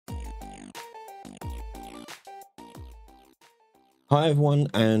Hi everyone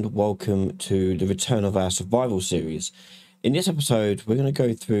and welcome to the return of our survival series. In this episode we're going to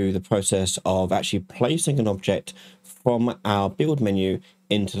go through the process of actually placing an object from our build menu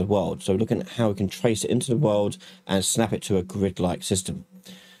into the world. So we're looking at how we can trace it into the world and snap it to a grid-like system.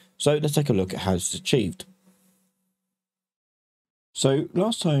 So let's take a look at how this is achieved. So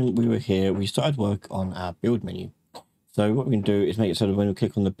last time we were here we started work on our build menu. So what we can do is make it so that when we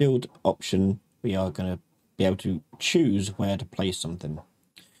click on the build option we are going to be able to choose where to place something.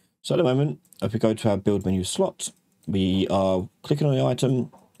 So at the moment, if we go to our build menu slot, we are clicking on the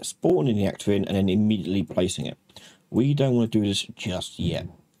item, spawning the actor in, and then immediately placing it. We don't want to do this just yet.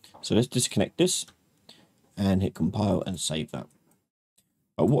 So let's disconnect this and hit compile and save that.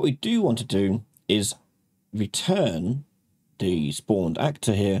 But what we do want to do is return the spawned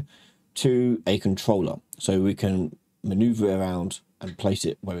actor here to a controller so we can maneuver it around and place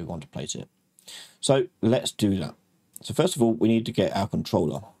it where we want to place it. So let's do that. So first of all, we need to get our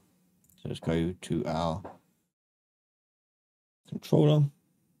controller. So let's go to our controller.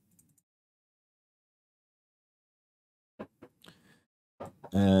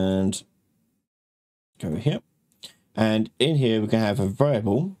 And go here. And in here, we can have a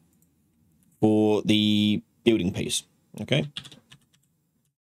variable for the building piece. Okay.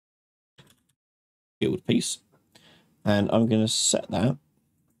 Build piece. And I'm going to set that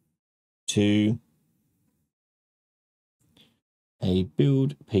to a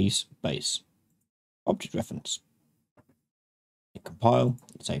build piece base object reference. Hit compile,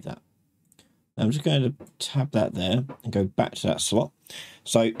 save that. I'm just going to tab that there and go back to that slot.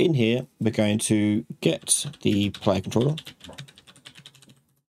 So in here, we're going to get the player controller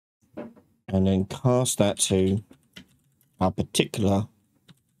and then cast that to our particular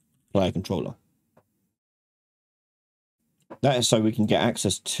player controller. That is so we can get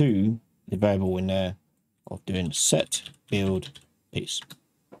access to the variable in there of doing set build piece.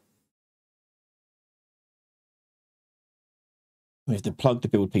 We have to plug the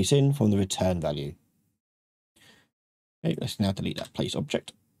build piece in from the return value. Okay, let's now delete that place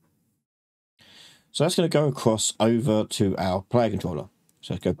object. So that's going to go across over to our player controller.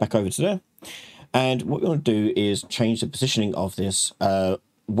 So let's go back over to there. And what we want to do is change the positioning of this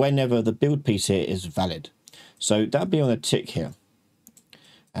whenever the build piece here is valid. So that'll be on a tick here.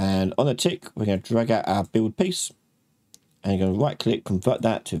 And on the tick, we're going to drag out our build piece. And you're going to right click, convert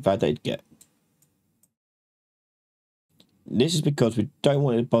that to validated get. This is because we don't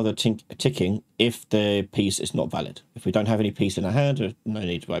want to bother ticking if the piece is not valid. If we don't have any piece in our hand, there's no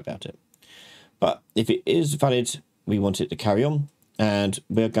need to worry about it. But if it is valid, we want it to carry on, and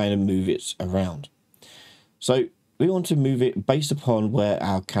we're going to move it around. So we want to move it based upon where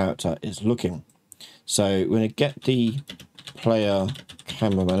our character is looking. So we're going to get the player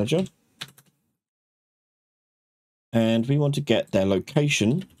camera manager, and we want to get their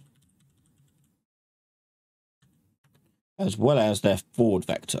location as well as their forward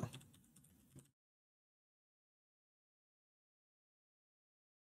vector.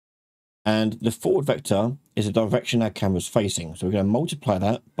 And the forward vector is the direction our camera's facing. So we're going to multiply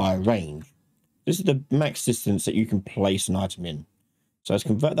that by range. This is the max distance that you can place an item in. So let's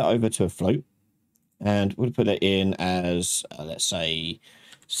convert that over to a float. And we'll put it in as, let's say,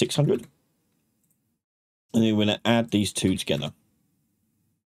 600. And then we're going to add these two together.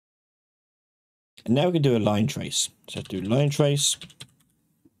 And now we can do a line trace. So let's do line trace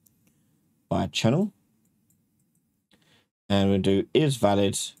by channel. And we'll do is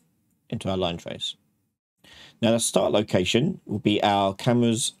valid into our line trace. Now the start location will be our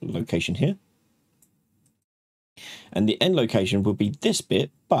camera's location here. And the end location will be this bit,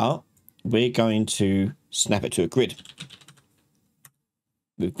 but we're going to snap it to a grid.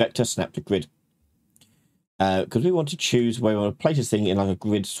 With vector snap to grid. Because we want to choose where we want to place this thing in like a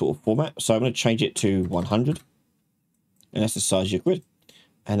grid sort of format. So I'm going to change it to 100. And that's the size of your grid.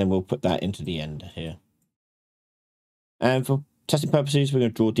 And then we'll put that into the end here. And for testing purposes, we're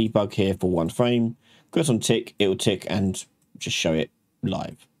going to draw debug here for one frame. Go on tick, it will tick and just show it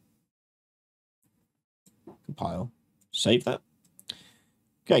live. Compile, save that.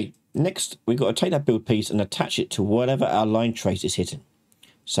 Okay, next we've got to take that build piece and attach it to whatever our line trace is hitting.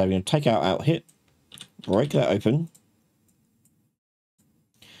 So we're going to take out hit. Break that open,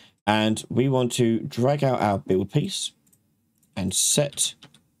 and we want to drag out our build piece and set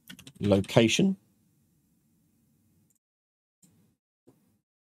location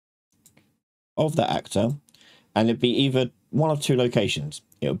of that actor, and it'd be either one of two locations.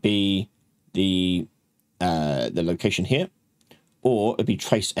 It'll be the location here, or it'll be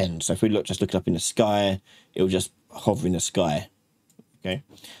trace end. So if we just look it up in the sky, it'll just hover in the sky Okay,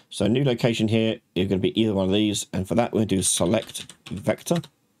 so new location here is going to be either one of these, and for that we're going to do select vector,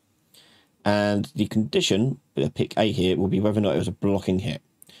 and the condition with a pick A here will be whether or not it was a blocking hit.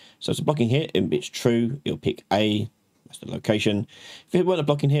 So it's a blocking hit, if it's true, it'll pick A, that's the location. If it weren't a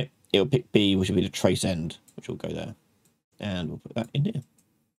blocking hit, it'll pick B, which will be the trace end, which will go there, and we'll put that in here.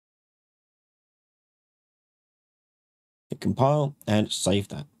 Hit compile and save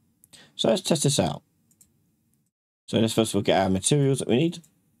that. So let's test this out. So let's first of all get our materials that we need.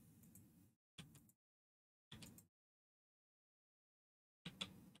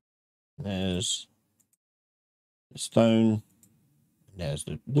 There's the stone, there's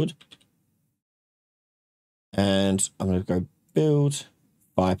the wood, and I'm going to go build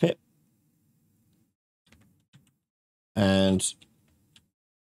fire pit, and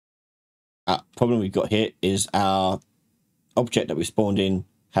our problem we've got here is our object that we spawned in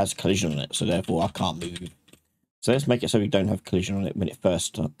has collision on it, so therefore I can't move. So let's make it so we don't have collision on it when it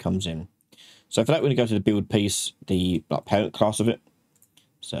first comes in. So for that, we're going to go to the build piece, the parent class of it.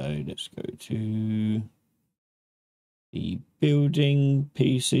 So let's go to the building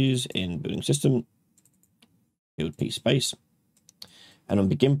pieces in building system, build piece space. And on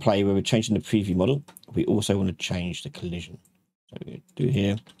begin play, where we're changing the preview model, we also want to change the collision. So we're going to do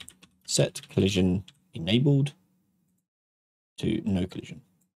here, set collision enabled to no collision.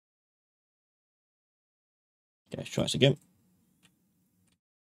 Okay, let's try this again.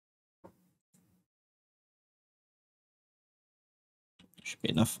 Should be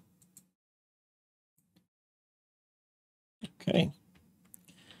enough. Okay,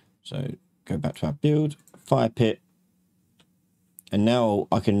 so go back to our build, fire pit, and now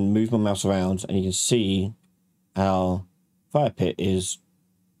I can move my mouse around and you can see our fire pit is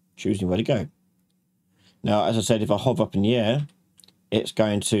choosing where to go. Now, as I said, if I hover up in the air, it's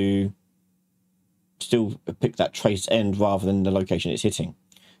going to still pick that trace end rather than the location it's hitting.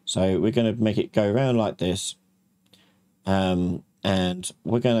 So we're going to make it go around like this, and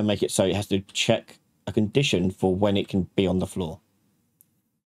we're going to make it so it has to check a condition for when it can be on the floor.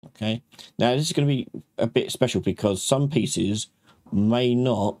 Okay, now this is going to be a bit special because some pieces may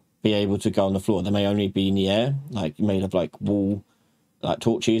not be able to go on the floor. They may only be in the air, like made of like wall, like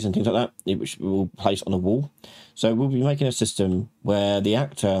torches and things like that, which we'll place on a wall. So we'll be making a system where the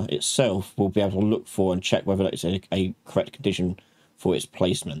actor itself will be able to look for and check whether it's a correct condition for its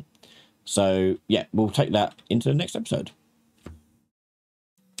placement. So yeah, we'll take that into the next episode.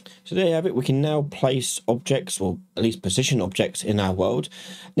 So there you have it. We can now place objects, or at least position objects in our world.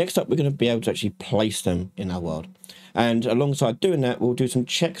 Next up, we're going to be able to actually place them in our world. And alongside doing that, we'll do some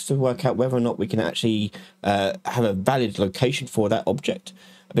checks to work out whether or not we can actually have a valid location for that object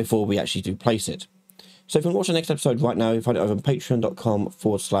before we actually do place it. So if you want to watch the next episode right now, you find it over on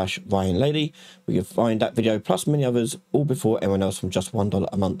patreon.com/RyanLady. We can find that video plus many others, all before everyone else, from just $1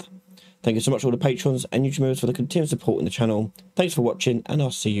 a month. Thank you so much to all the patrons and YouTube members for the continued support in the channel. Thanks for watching, and I'll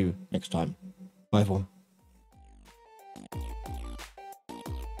see you next time. Bye everyone.